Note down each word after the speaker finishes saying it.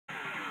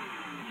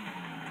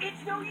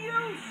It's no use.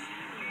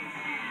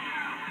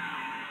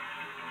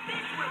 This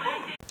will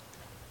end it.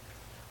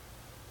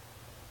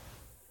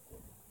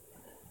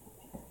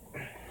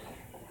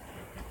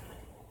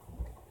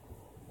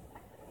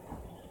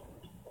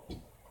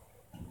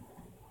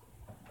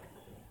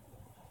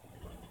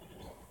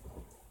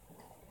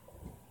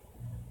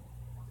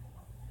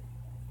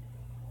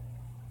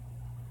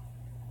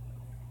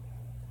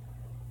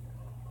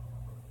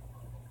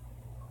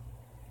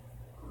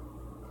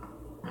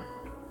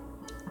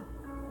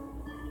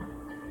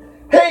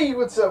 Hey,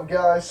 what's up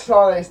guys?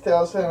 Sonic's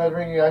Tales, and I'm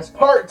bringing you guys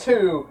part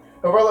 2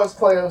 of our Let's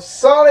Play of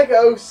Sonic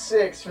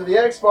 06 for the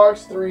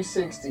Xbox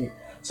 360.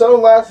 So in the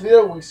last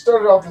video we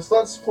started off this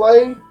Let's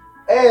Play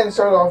and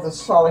started off the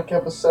Sonic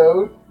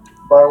episode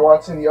by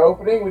watching the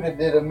opening. We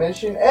did a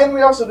mission and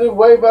we also did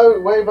Wave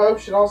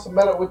Ocean, also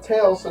met up with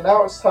Tails. So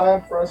now it's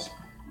time for us,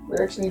 we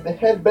actually need to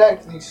head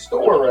back to the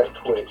store right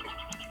quick.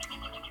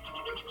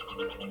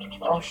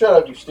 Oh, shut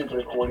up you stupid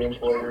accordion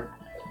player.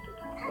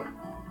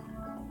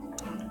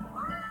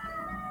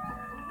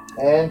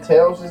 And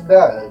Tails just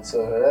died,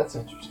 so that's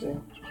interesting.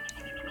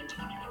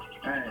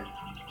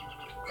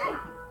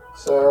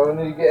 So we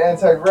need to get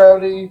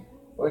anti-gravity,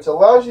 which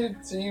allows you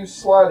to use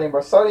sliding. By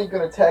sliding, you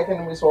can attack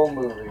enemies while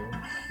moving.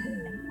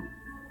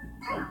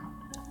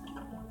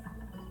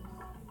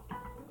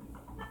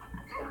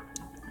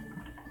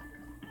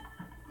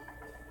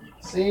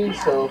 See,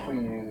 so if we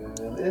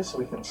use this,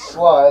 we can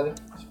slide.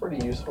 It's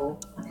pretty useful.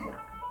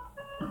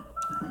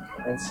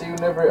 And see,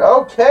 whenever.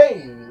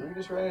 Okay! We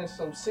just ran into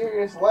some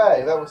serious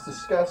lag. That was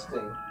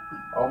disgusting.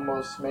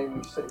 Almost made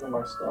me sick in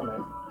my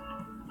stomach.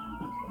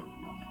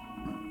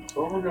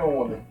 So what we're going to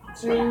want to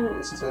do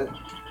is to.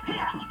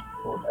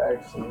 Well,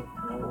 actually.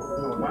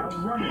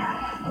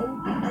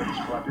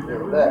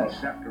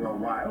 After a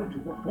while to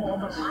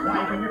perform a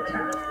sliding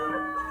attack.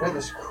 There's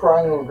this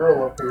crying little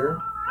girl up here.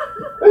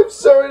 I'm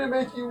sorry to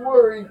make you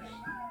worry.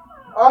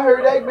 I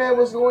heard Eggman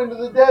was going to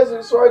the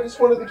desert, so I just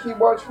wanted to keep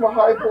watch from a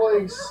high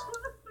place.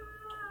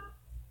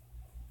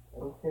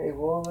 Okay,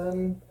 well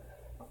then,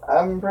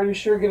 I'm pretty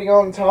sure getting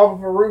on top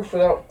of a roof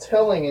without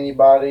telling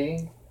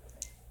anybody,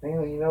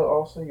 mainly, you know,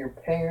 also your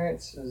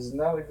parents, is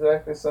not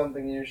exactly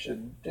something you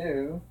should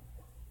do.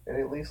 And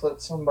at least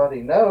let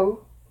somebody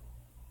know.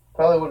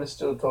 Probably would have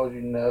still told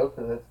you no,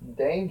 because that's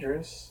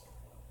dangerous.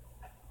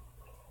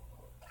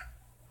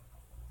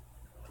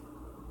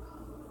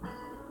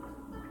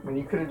 I mean,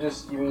 you could have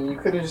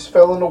just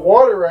fell in the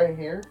water right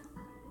here.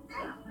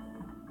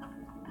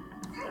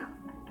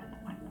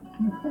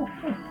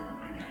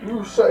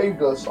 You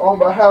saved us on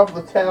behalf of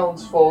the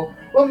townsfolk.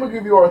 Let me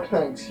give you our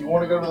thanks. You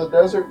want to go to the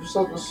desert? Just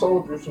let the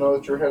soldiers know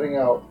that you're heading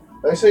out.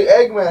 They say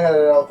Eggman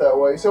headed out that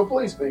way, so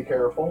please be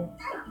careful.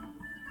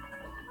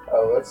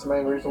 Oh, that's the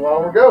main reason why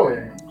we're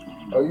going.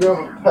 Oh, you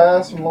have a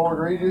pass from Lord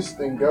Regis?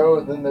 Then go,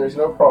 then there's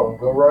no problem.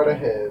 Go right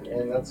ahead.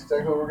 And that's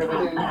exactly what we're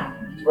going to do.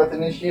 It's about to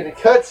initiate a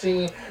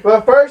cutscene.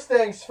 But first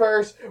things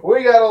first,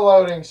 we got a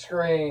loading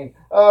screen.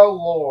 Oh,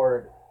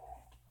 Lord.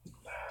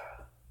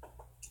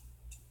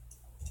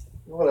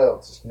 What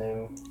else is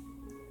new?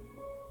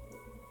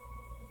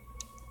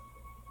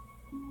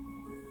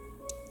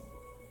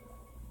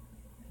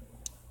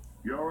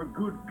 You're a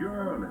good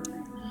girl, Elise.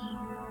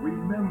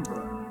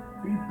 Remember,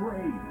 be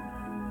brave.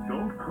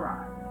 Don't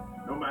cry,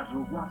 no matter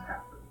what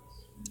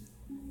happens.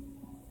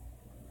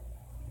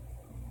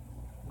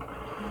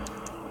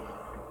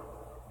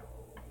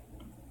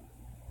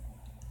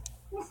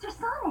 Mr.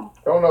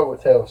 Sonic! Don't know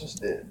what Tails just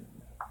did.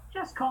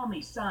 Just call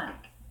me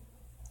Sonic.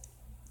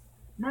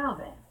 Now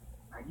then,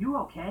 are you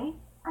okay?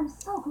 I'm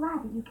so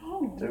glad that you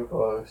came. Too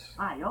close.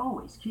 I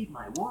always keep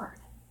my word.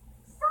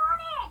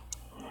 Sonic!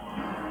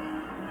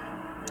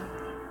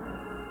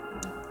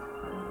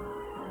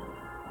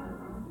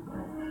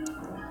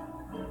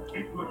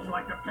 It looks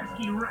like a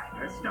pesky rat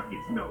has stuck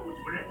its nose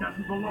where it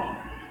doesn't belong.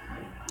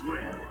 Well, a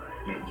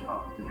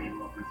hedgehog to be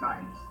more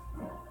precise.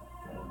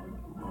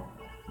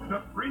 The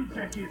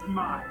princess is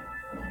mine.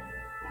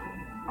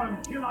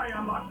 Until I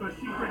unlock the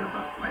secret of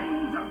the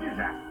flames of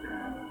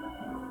disaster.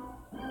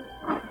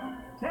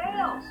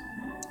 Tails!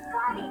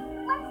 Sonic,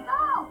 let's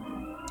go!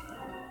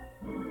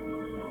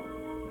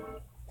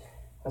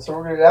 And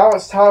so now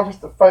it's time for us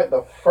to fight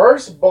the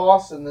first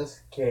boss in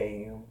this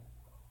game.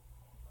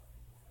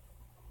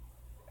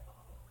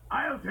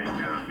 I'll take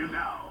care of you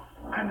now.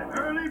 An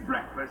early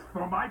breakfast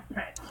for my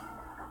pet.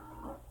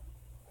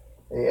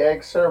 The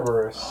Egg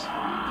Cerberus.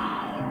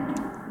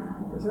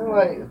 Isn't it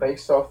like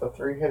based off the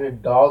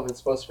three-headed dog that's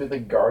supposed to be the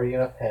guardian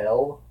of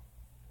hell?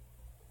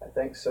 I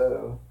think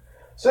so.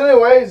 So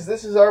anyways,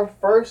 this is our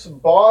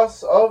first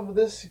boss of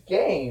this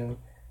game.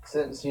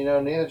 Since, you know,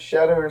 neither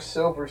Shadow or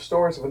Silver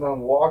stores have been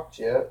unlocked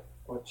yet.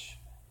 Which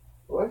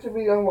we'll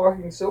actually be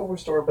unlocking Silver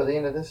Store by the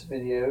end of this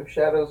video.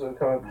 Shadows will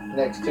come up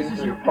next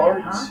 2-3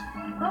 parts.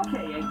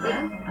 Okay,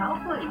 Eggman, I'll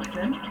play with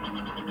him.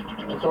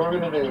 That's what we're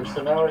gonna do.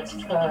 So now it's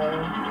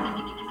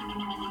time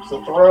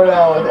to throw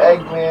down with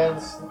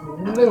Eggman's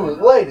new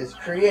latest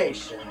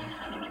creation.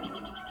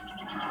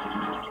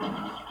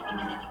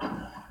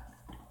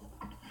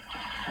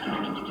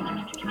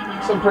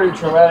 So Some pretty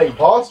traumatic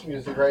boss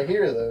music right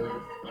here,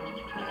 though.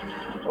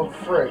 Oh,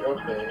 frick,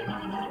 okay.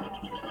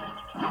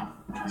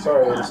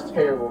 Sorry, this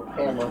terrible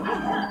camera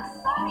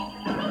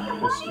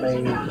just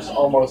made me just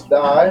almost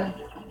die.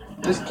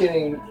 Just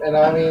kidding, and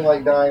I mean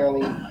like dying on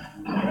the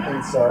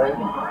inside.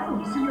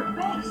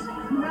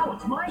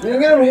 If you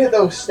get him to hit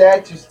those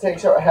statues, it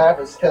takes out half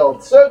his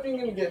health. So if you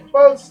can get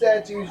both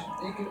statues,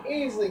 you can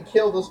easily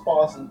kill this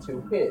boss in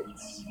 2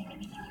 hits.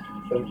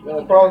 But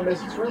the problem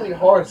is, it's really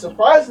hard.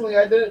 Surprisingly,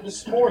 I did it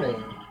this morning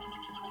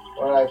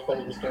when I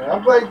played this game. I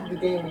played the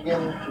game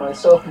again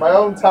myself, my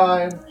own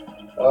time.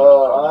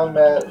 I'm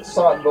at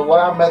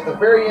the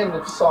very end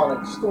of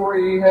Sonic's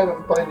story.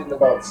 Haven't played it in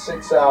about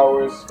 6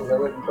 hours because I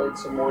went and played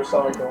some more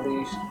Sonic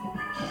Unleashed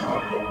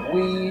on the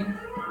Wii.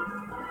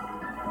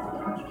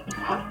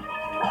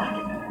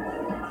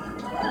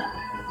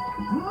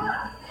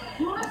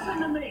 Listen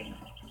to me.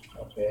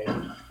 Okay,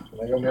 am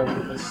I gonna be able to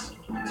get this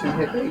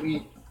 2-hit,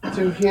 baby?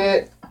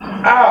 2-hit.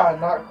 Ah,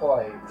 not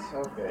quite.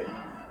 Okay,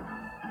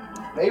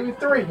 maybe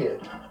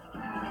 3-hit.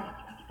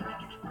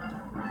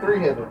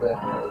 3-hit will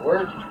definitely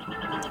work.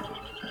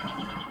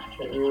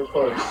 We were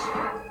close.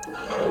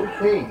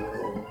 Okay,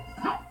 then.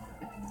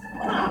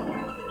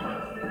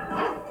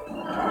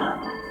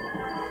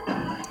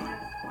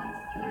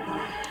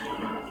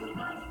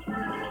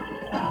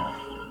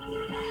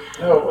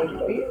 No,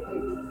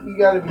 you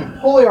gotta be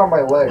pulling on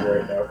my leg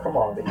right now. Come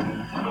on, baby.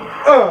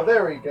 Oh,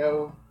 there we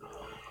go.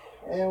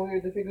 And we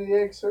defeated the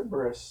Egg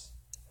Cerberus.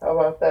 How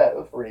about that? It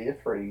was pretty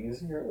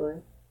easy,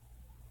 really.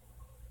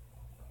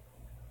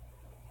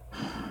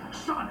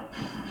 Sonic,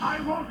 I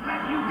won't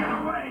let you get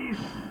away!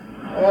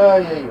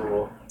 Yeah, you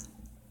will.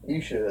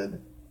 You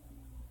should.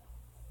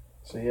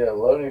 So yeah,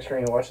 loading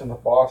screen, watching the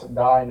boss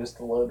dying just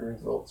to load the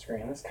result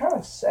screen. It's kind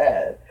of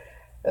sad.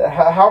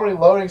 How many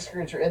loading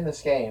screens are in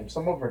this game?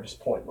 Some of them are just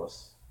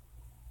pointless.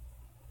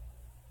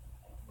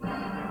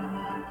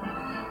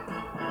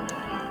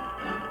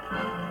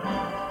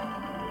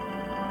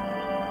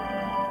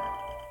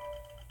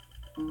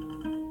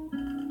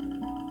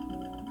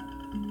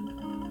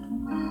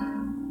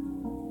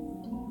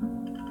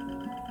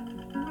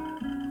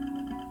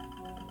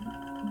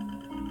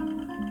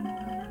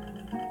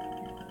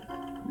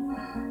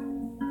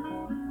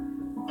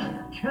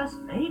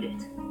 Just made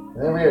it. And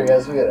there we go,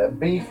 guys. We got a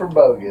B for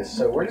bogus.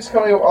 So we're just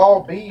coming up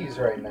all B's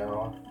right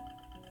now.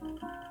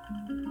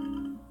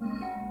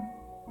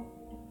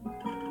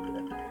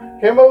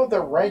 Came up with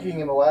the ranking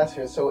in the last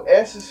video. So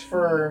S is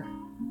for...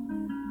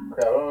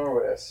 Crap, I don't remember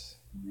what S.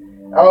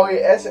 Oh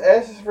yeah, S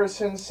is for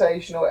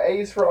sensational,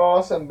 A is for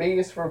awesome, B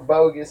is for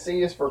bogus,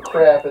 C is for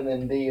crap, and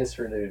then D is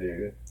for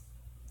doo-doo.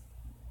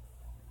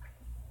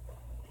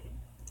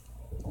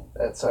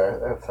 That's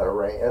our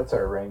rank. That's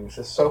our rings.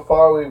 So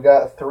far, we've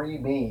got 3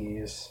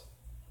 B's.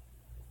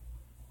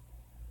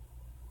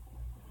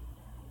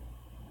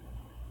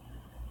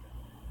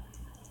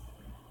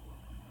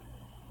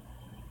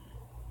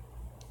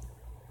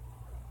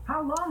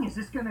 How long is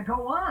this gonna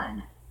go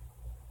on?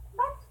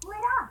 Let's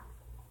split up.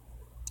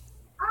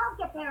 I'll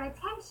get their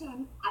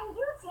attention, and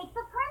you take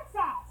the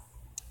princess.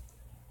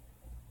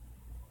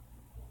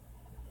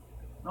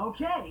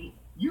 Okay,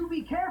 you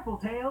be careful,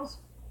 Tails.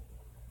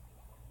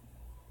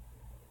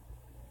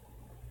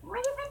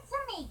 Leave it to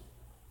me.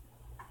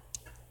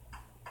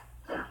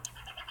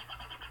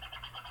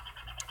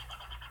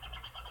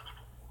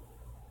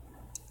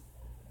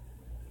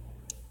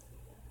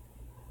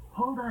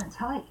 Hold on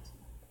tight.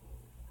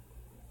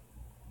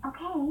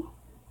 Okay.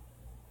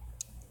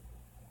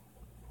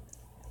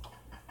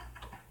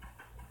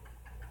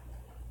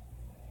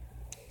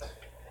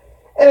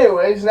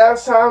 Anyways, now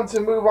it's time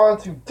to move on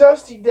to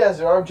Dusty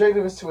Desert. Our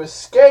objective is to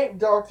escape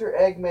Dr.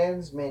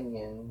 Eggman's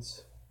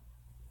minions.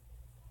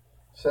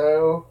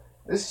 So,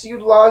 this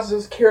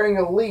utilizes carrying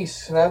a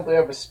leash, and now we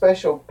have a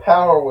special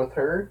power with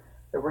her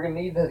that we're going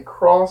to need to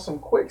cross some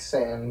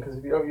quicksand, because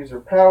if you don't use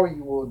her power,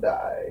 you will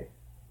die.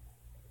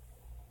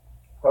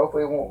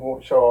 Hopefully it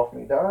won't show off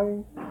me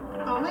dying.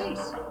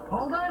 Elise,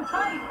 hold on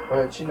tight.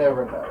 But you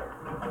never know.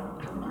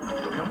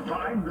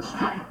 Combine the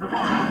strength of the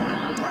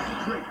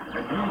right trick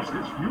and use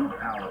this new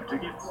power to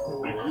get... If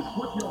you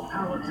put your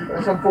power to...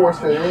 There's some force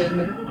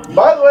field.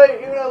 By the way,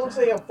 even though it looks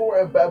like a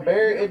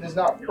barrier, it does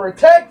not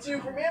protect you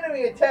from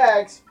enemy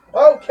attacks.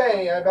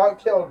 Okay, I about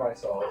killed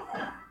myself.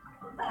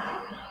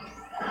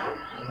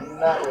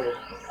 Not really.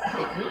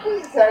 Hey, can you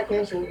please attack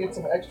him so we get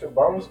some extra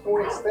bonus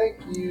points? Thank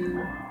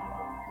you.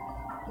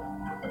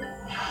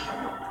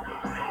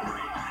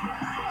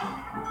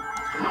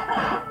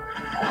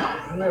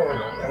 No, we're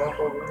not up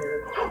over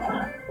here.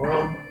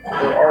 Well,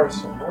 there are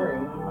some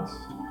rings.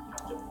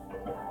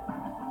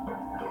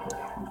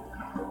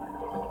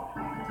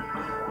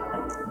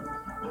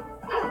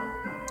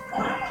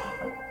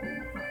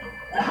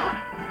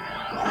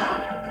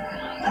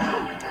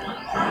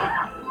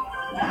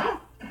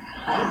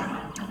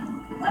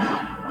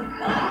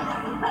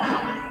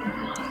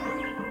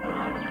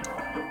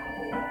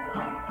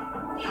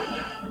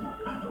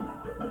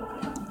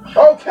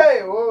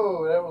 Okay,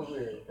 whoa, that was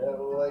weird. That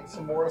was like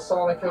some more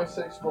Sonic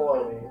 06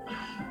 below me.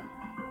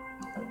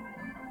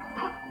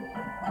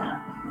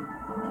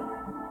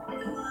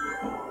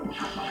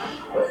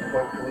 But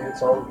hopefully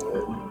it's all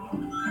good.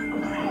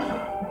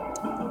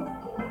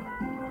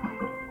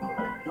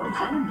 Those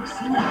enemies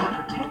seem to be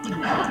protecting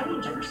the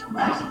villagers. I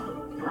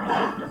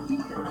have to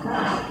defeat them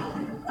first.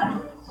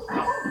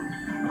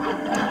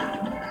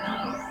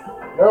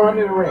 No, I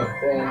need a ring.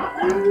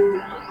 Thank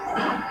you.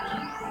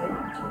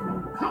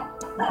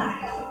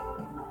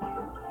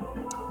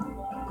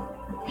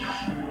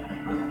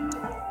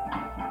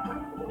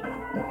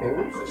 Okay,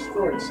 we've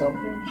destroyed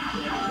something.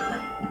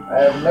 I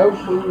have no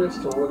clue as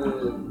to what it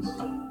is.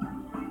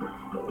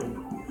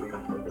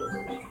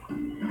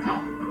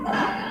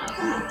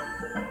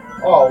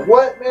 Oh,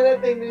 what? Man,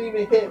 that thing didn't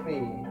even hit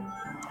me.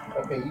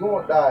 Okay, you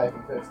won't die if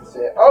you touch the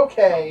set.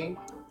 Okay.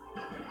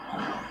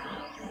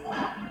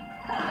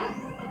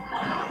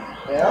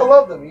 Man, I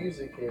love the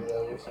music here,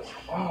 though. It's just,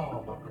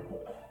 oh my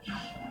goodness.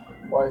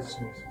 Why is this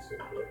music so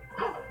good?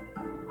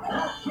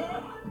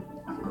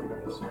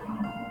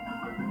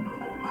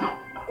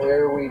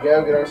 There we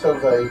go. Get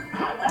ourselves a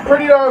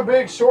pretty darn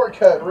big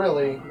shortcut,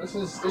 really. This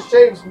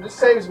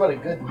saves about a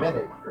good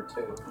minute or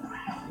two.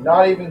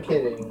 Not even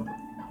kidding.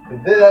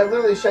 That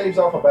literally shaves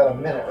off about a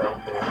minute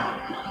right there.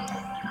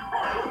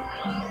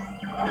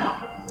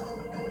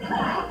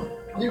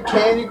 You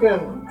can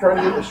try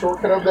to get the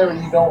shortcut up there where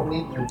you don't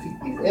need to defeat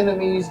these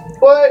enemies,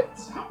 but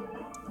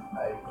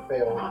I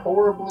failed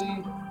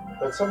horribly.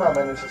 But somehow I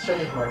managed to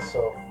save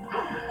myself.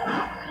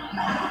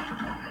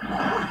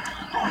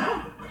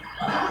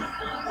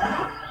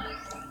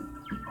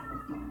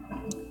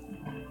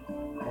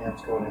 And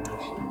let's go ahead and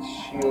initiate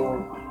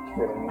shield. Let's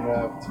get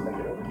enough to make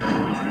it over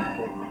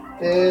here.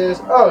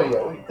 Oh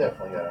yeah, we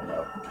definitely got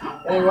enough.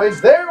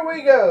 Anyways, there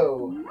we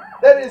go.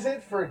 That is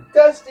it for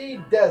Dusty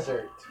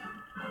Desert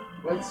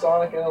with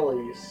Sonic and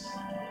Elise.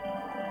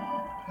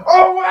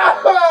 Oh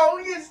wow!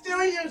 We can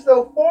still use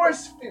the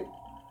force field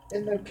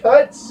in the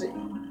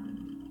cutscene.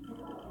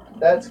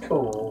 That's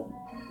cool.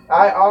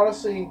 I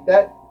honestly,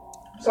 that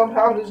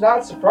somehow does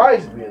not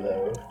surprise me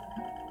though.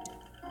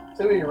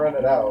 See we can run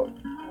it out.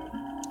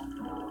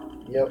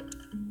 Yep.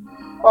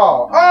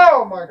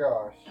 Oh my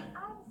gosh.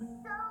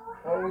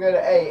 What do we got?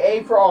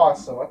 A for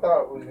awesome. I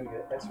thought we were gonna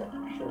get S for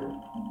sure.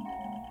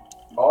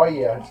 Oh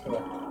yeah, it's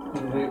gonna.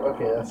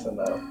 Okay, that's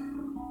enough.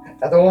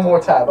 After one more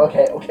time.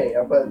 Okay.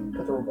 I'm gonna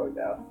put the remote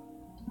down.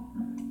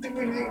 I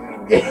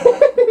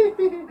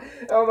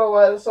don't know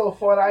why it's so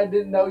fun. I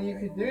didn't know you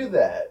could do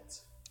that.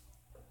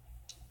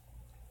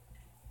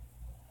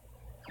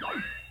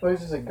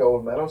 This is a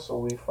gold medal, so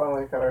we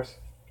finally got our.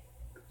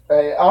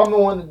 Hey, I'm the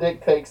one that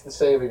dictates the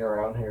saving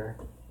around here.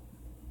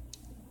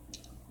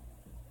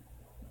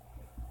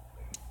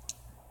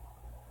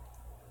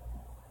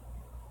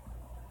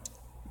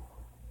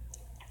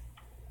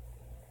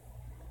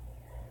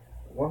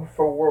 One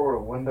forward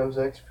with Windows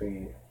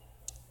XP.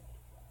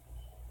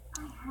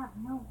 I have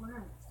no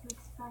words to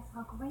express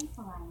how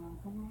grateful I am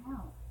for your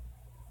help.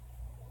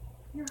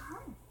 You're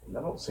hurt.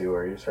 I don't see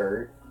where he's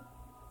hurt.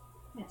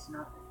 It's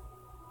nothing.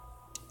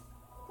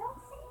 Don't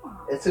say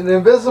that. It's an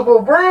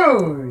invisible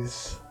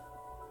bruise.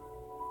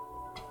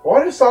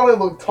 Why does Sonic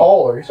look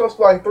taller? He's supposed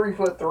to be like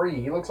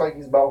 3'3". He looks like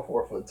he's about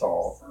 4 foot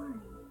tall. Sorry.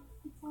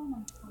 It's all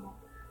my fault.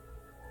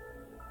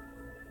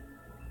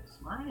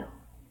 Smile.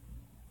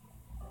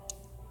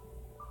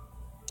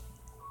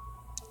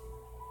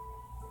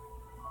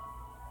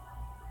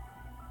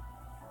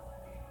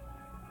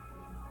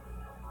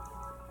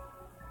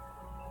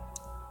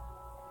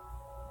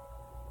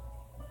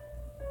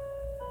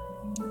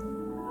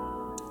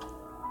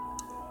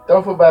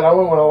 Don't feel bad. I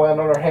wouldn't want to land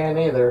on her hand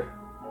either.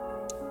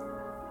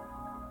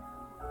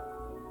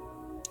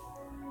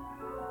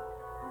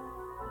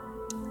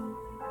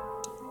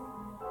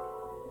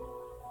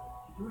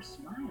 Your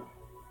smile.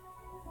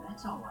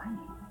 That's all I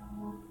need.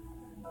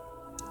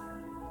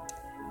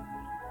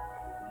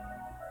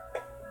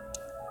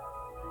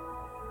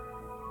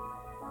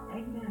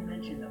 Eggman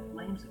mentioned the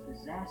flames of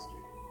disaster.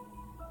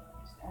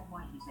 Is that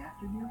why he's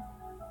after you?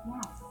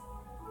 Yes.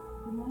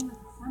 The name of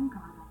the sun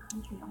god our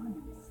country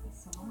honors is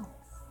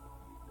Solaris.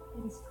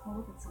 It is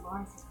told that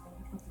Solaris'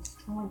 rage will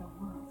destroy the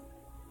world.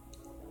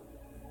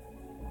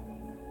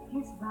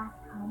 His wrath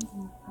comes in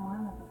the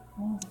form of the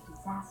flames of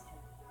disaster.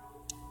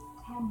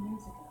 10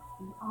 years ago,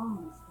 we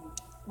almost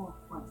faced the full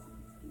force of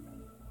his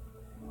fury.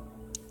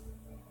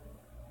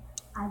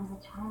 I was a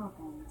child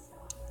then, so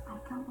I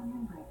don't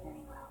remember it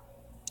very well.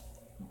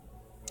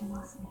 I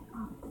lost my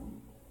father.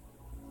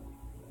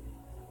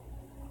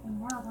 And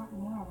now that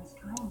man is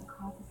trying to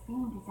cause the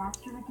same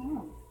disaster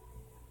again.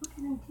 What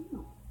can I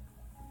do?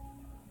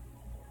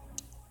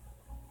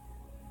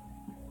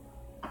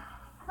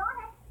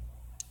 Sonic!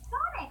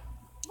 Sonic!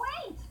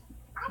 Wait!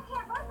 I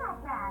can't run that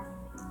fast!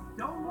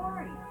 Don't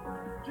worry.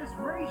 Just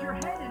raise your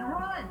head and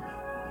run.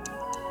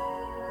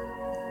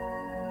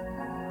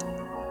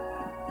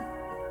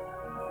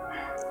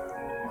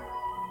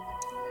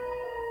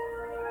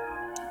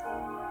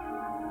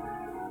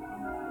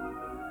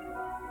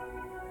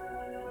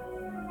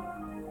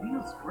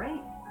 Feels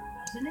great,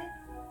 doesn't it?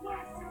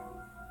 Yes,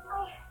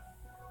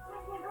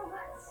 I've never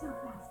run so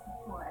fast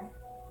before.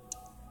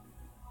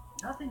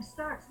 Nothing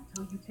starts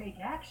until you take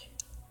action.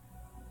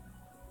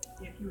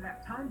 If you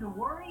have time to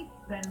worry,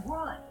 then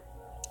run.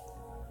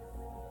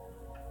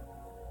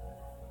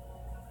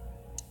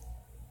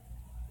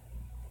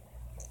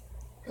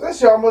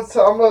 This year, I'm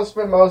gonna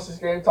spend most of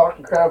this game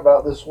talking crap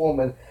about this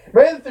woman.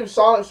 Made it through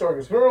Sonic Story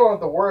because we don't have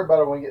to worry about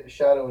it when we get to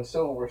Shadow and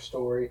Silver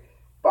story.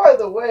 By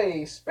the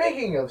way,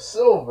 speaking of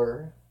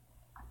Silver,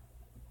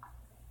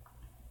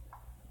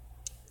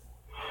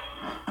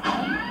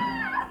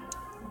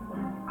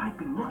 I've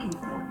been looking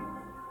for you.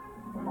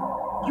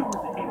 You were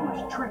the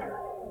English trigger.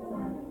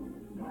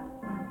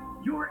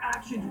 Your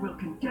actions will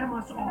condemn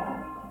us all.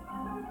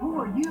 Who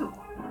are you?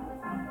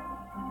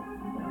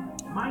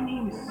 My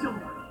name is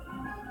Silver.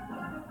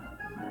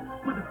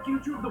 For the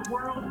future of the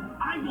world,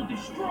 I will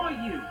destroy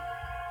you.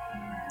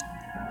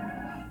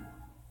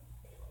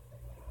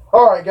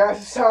 alright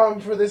guys, it's time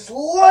for this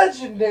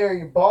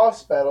legendary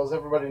boss battles.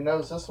 Everybody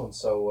knows this one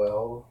so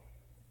well.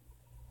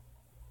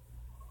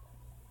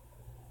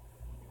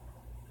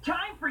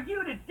 Time for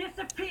you to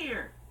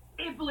disappear,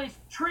 Iblis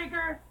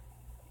Trigger.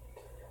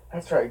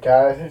 That's right,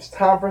 guys. It's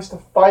time for us to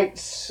fight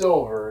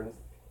Silver.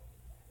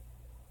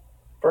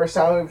 First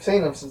time we've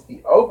seen him since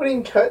the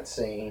opening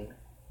cutscene.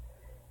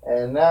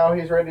 And now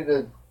he's ready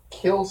to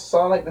kill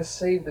Sonic to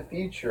save the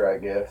future, I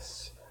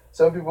guess.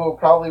 Some people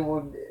probably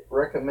would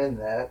recommend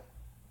that.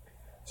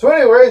 So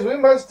anyways, we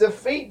must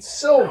defeat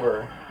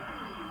Silver.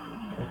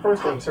 And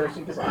first things first,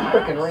 he gets a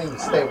freaking ring to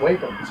stay away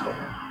from this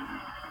guy.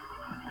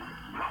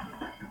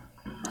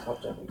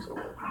 Stop jumping,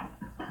 Silver.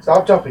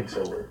 Stop jumping,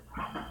 Silver.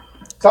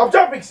 Stop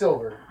jumping,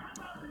 Silver!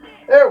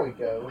 There we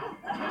go.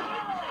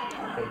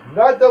 Okay, do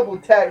not double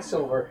attack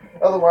Silver,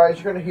 otherwise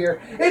you're going to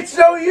hear, "It's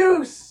no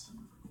use!"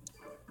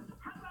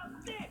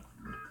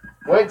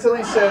 Wait till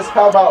he says,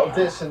 "How about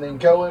this?" and then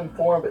go in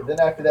for him, but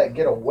then after that,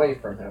 get away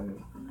from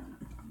him.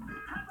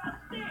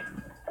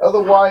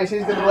 Otherwise,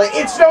 he's going to be like,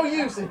 "It's no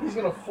use!" and he's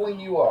going to fling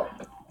you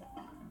up.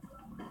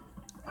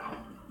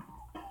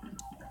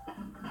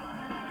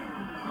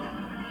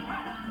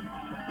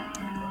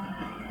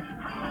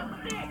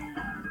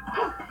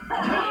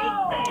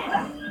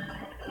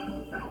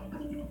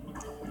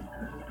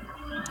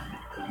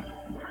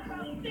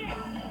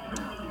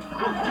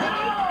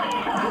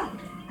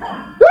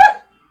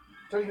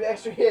 So you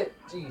extra hit.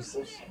 Jeez,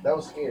 that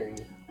was scary.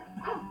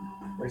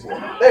 Where's he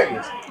at? There he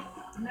is.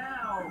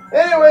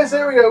 Anyways,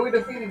 there we go. We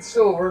defeated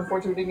Silver.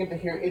 Unfortunately, we didn't get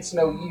to hear "It's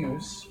no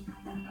use."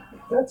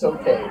 That's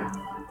okay.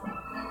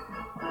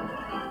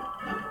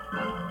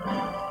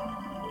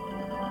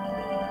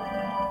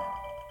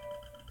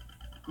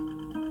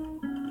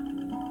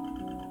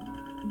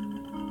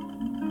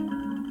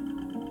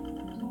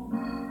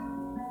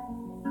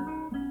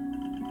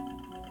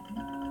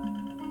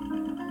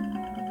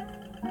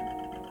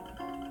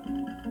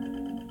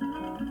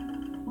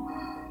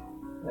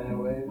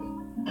 Anyways.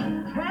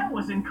 That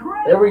was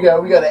incredible. There we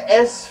go. We got an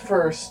S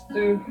for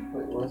Wait,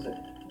 what was it?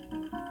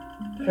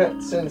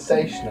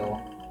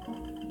 Sensational.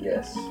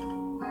 Yes.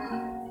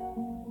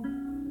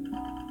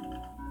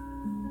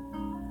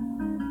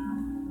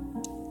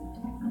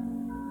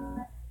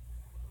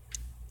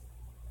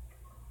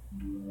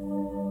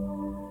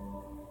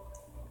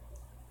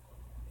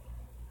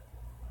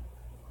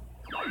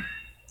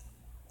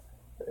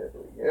 There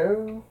we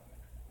go.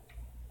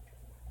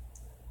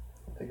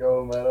 The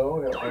gold medal.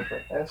 We got one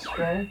for S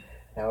string.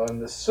 Now,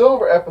 and the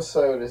Silver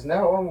episode is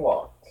now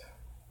unlocked.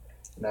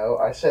 No,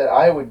 I said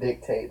I would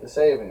dictate the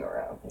saving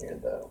around here,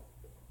 though.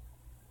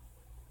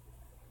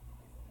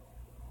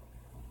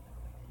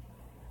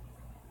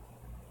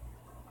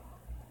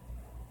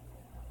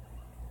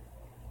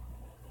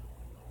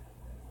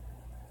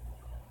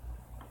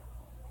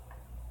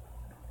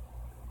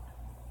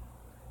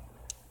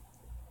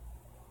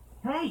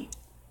 Hey!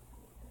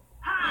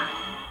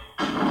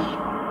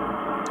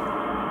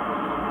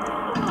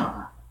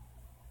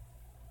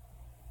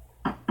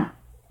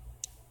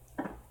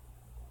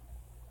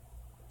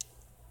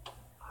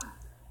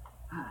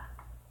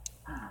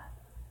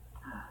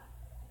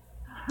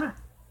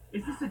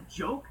 Is this a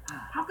joke?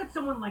 How could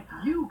someone like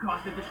you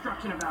cause the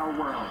destruction of our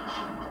world?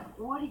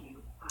 What do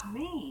you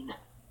mean?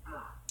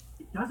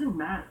 It doesn't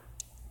matter.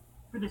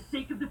 For the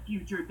sake of the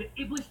future, the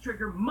Iblis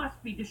Trigger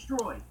must be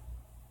destroyed.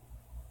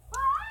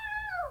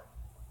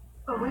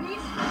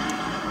 Elise?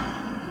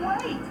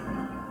 Wait!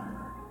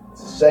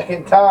 It's the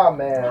second time,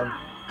 man.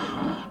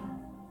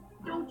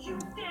 Don't you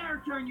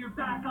dare turn your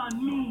back on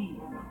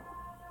me!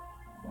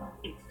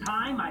 It's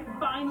time I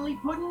finally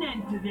put an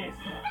end to this.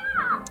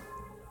 Stop!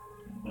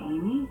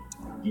 Amy?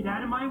 Get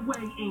out of my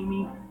way,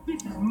 Amy.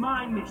 This is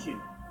my mission.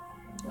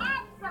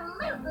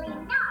 Absolutely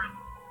not.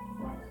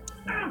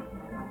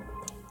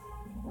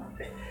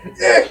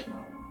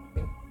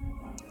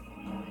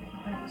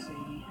 Thanks,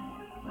 Amy.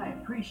 I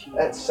appreciate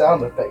That it.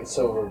 sound effect is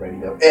so ready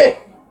to go. Leave it to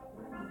me.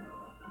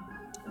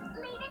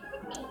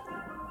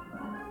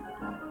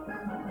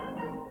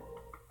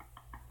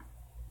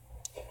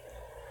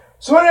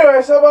 So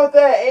anyways, how about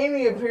that?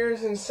 Amy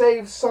appears and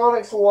saves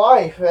Sonic's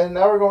life, and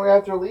now we're going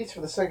after Elise for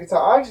the second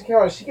time. I actually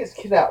counted, she gets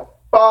kidnapped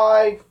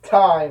 5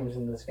 times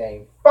in this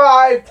game.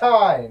 5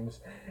 times!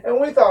 And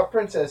we thought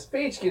Princess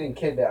Peach getting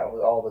kidnapped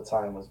all the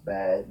time was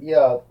bad.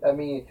 Yeah, I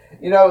mean,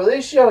 you know, at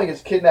least she only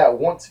gets kidnapped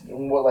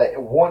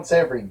once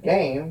every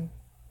game.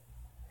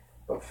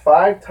 But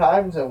 5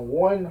 times in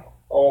one,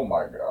 oh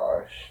my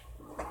gosh.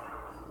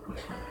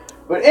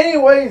 But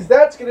anyways,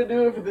 that's going to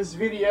do it for this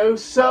video.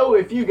 So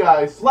if you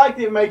guys liked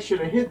it, make sure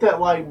to hit that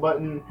like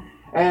button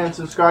and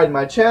subscribe to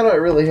my channel. It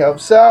really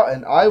helps out.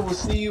 And I will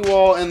see you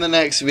all in the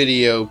next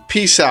video.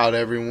 Peace out,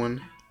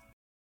 everyone.